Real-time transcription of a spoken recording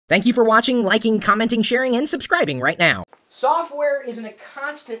Thank you for watching, liking, commenting, sharing, and subscribing right now. Software is in a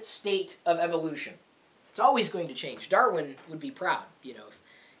constant state of evolution. It's always going to change. Darwin would be proud, if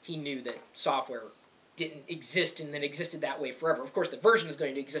he knew that software didn't exist and then existed that way forever. Of course, the version is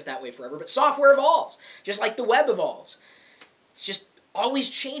going to exist that way forever, but software evolves, just like the web evolves. It's just always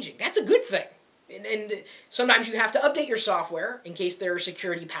changing. That's a good thing. And sometimes you have to update your software in case there are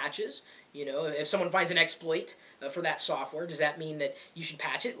security patches. If someone finds an exploit for that software, does that mean that you should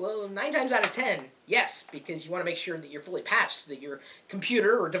patch it? Well, 9 times out of 10, yes, because you want to make sure that you're fully patched, so that your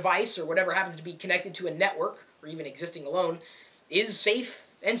computer or device or whatever happens to be connected to a network, or even existing alone, is safe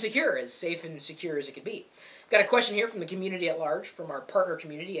and secure, as safe and secure as it could be. Got a question here from the community at large, from our partner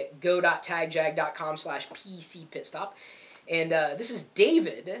community at go.tagjag.com/pc-pitstop. And this is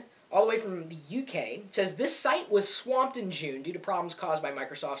David, all the way from the UK. It says, this site was swamped in June due to problems caused by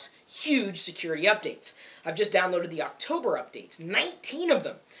Microsoft's huge security updates. I've just downloaded the October updates, 19 of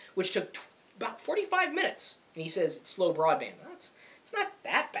them, which took about 45 minutes. And he says it's slow broadband. Well, it's not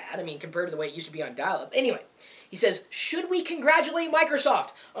that bad, compared to the way it used to be on dial-up. Anyway, he says, should we congratulate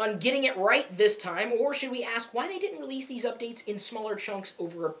Microsoft on getting it right this time, or should we ask why they didn't release these updates in smaller chunks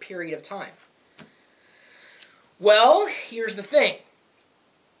over a period of time? Well, here's the thing.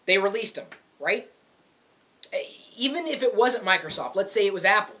 They released them, right? Even if it wasn't Microsoft, let's say it was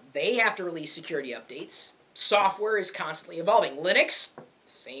Apple, they have to release security updates. Software is constantly evolving. Linux,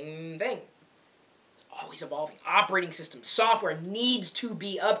 same thing. It's always evolving. Operating systems, software needs to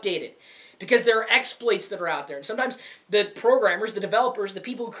be updated because there are exploits that are out there. And sometimes the programmers, the developers, the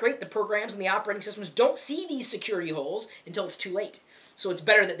people who create the programs and the operating systems don't see these security holes until it's too late. So it's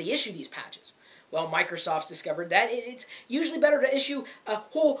better that they issue these patches. Well, Microsoft's discovered that it's usually better to issue a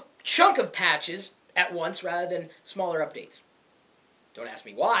whole chunk of patches at once rather than smaller updates. Don't ask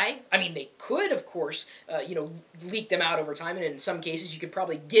me why. They could, of course, leak them out over time, and in some cases you could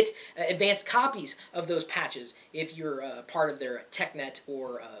probably get advanced copies of those patches if you're part of their TechNet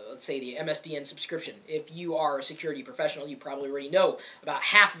or, let's say, the MSDN subscription. If you are a security professional, you probably already know about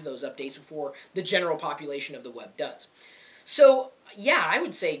half of those updates before the general population of the web does. So, yeah, I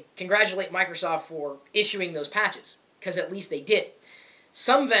would say congratulate Microsoft for issuing those patches, because at least they did.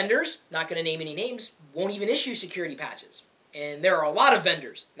 Some vendors, not going to name any names, won't even issue security patches. And there are a lot of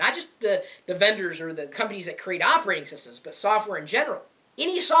vendors, not just the vendors or the companies that create operating systems, but software in general.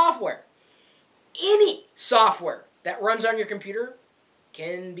 Any software that runs on your computer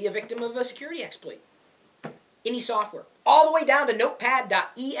can be a victim of a security exploit. Any software. All the way down to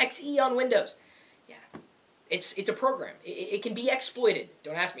notepad.exe on Windows. Yeah. It's a program. It can be exploited.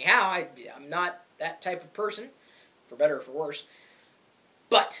 Don't ask me how. I'm not that type of person, for better or for worse.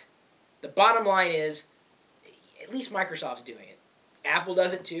 But the bottom line is, at least Microsoft's doing it. Apple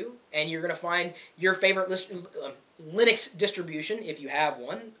does it too, and you're going to find your favorite Linux distribution, if you have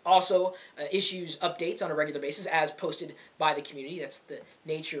one, also issues updates on a regular basis as posted by the community. That's the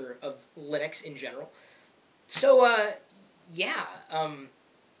nature of Linux in general. So, yeah,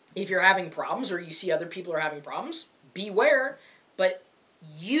 if you're having problems or you see other people are having problems, beware. But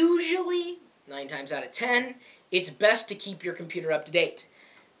usually, 9 times out of 10, it's best to keep your computer up to date.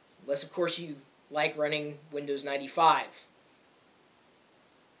 Unless, of course, you like running Windows 95.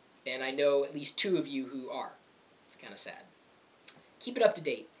 And I know at least 2 of you who are. It's kind of sad. Keep it up to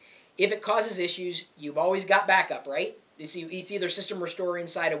date. If it causes issues, you've always got backup, right? It's either System Restore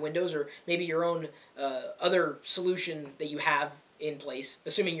inside of Windows or maybe your own other solution that you have in place,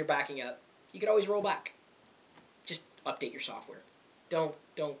 assuming you're backing up. You could always roll back. Just update your software. Don't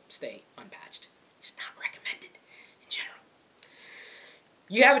stay unpatched. It's not recommended in general.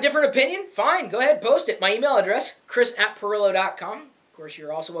 You have a different opinion? Fine, go ahead, post it. My email address, chris@pirillo.com. Of course,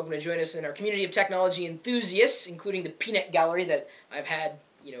 you're also welcome to join us in our community of technology enthusiasts, including the peanut gallery that I've had,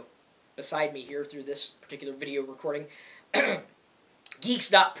 beside me here through this particular video recording.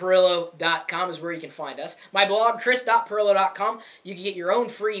 Geeks.pirillo.com is where you can find us. My blog, chris.pirillo.com. You can get your own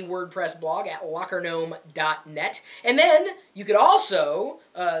free WordPress blog at lockergnome.net. And then you could also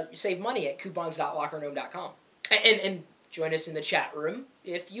save money at coupons.lockergnome.com. And join us in the chat room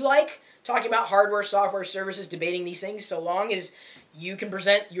if you like talking about hardware, software, services, debating these things, so long as you can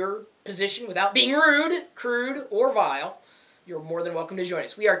present your position without being rude, crude, or vile. You're more than welcome to join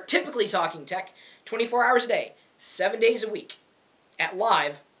us. We are typically talking tech 24 hours a day, 7 days a week at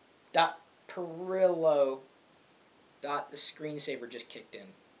live.pirillo. The screensaver just kicked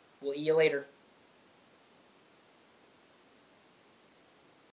in. We'll see you later.